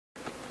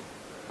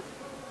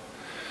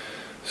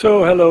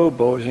So hello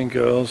boys and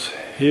girls,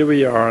 here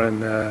we are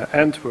in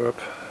Antwerp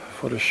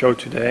for the show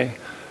today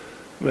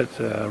with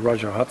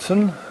Roger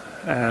Hudson,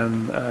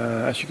 and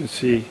as you can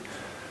see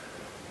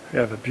we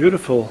have a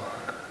beautiful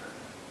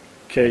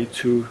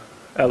K2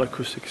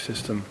 L-acoustic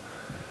system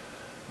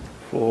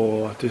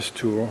for this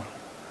tour,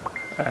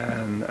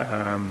 and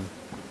I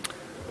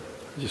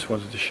just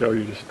wanted to show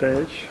you the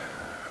stage,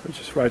 which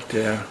is right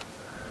there,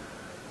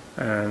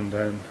 and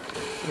then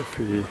if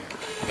we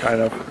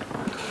kind of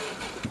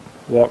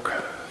walk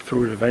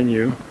through the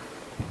venue,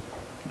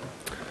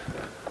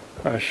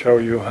 I'll show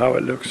you how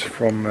it looks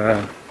from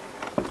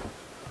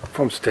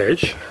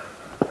stage,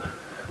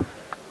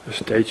 the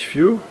stage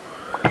view.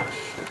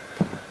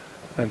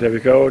 And there we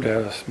go,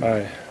 there's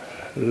my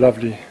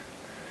lovely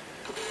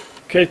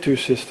K2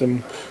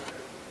 system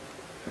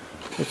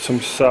with some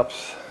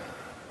subs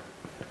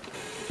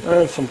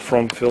and some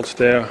front fills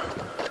there,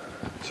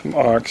 some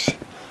arcs.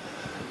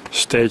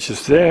 Stage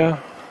is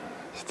there,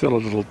 still a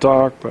little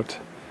dark, but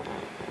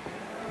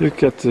you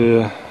get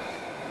the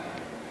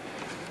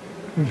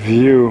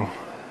view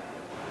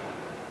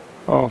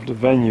of the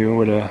venue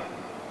with a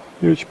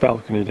huge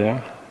balcony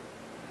there.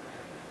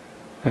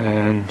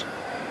 And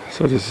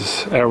so this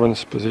is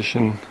Aaron's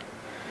position.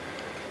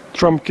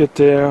 Drum kit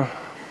there,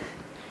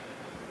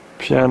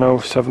 piano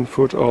 7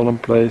 foot all in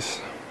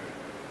place.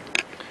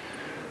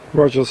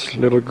 Roger's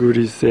little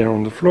goodies there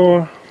on the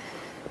floor.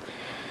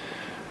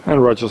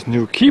 And Roger's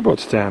new keyboard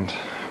stand,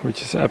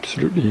 which is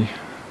absolutely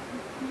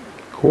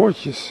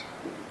gorgeous.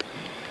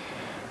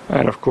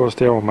 And of course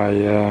there are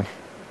my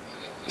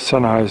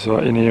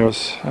Sennheiser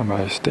in-ears and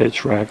my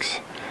stage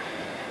racks,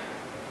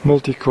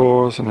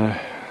 multi-cores and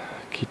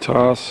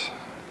guitars.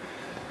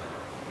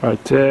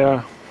 Right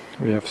there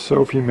we have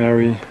Sophie,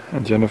 Mary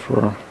and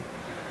Jennifer.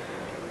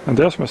 And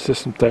there's my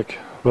system tech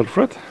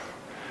Wilfred,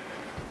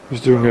 who's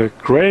doing a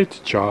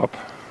great job,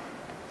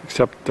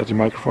 except that the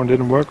microphone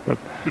didn't work. But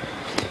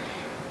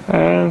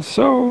and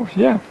so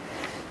yeah,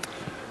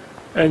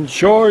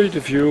 enjoy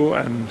the view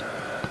and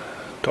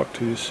talk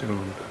to you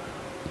soon.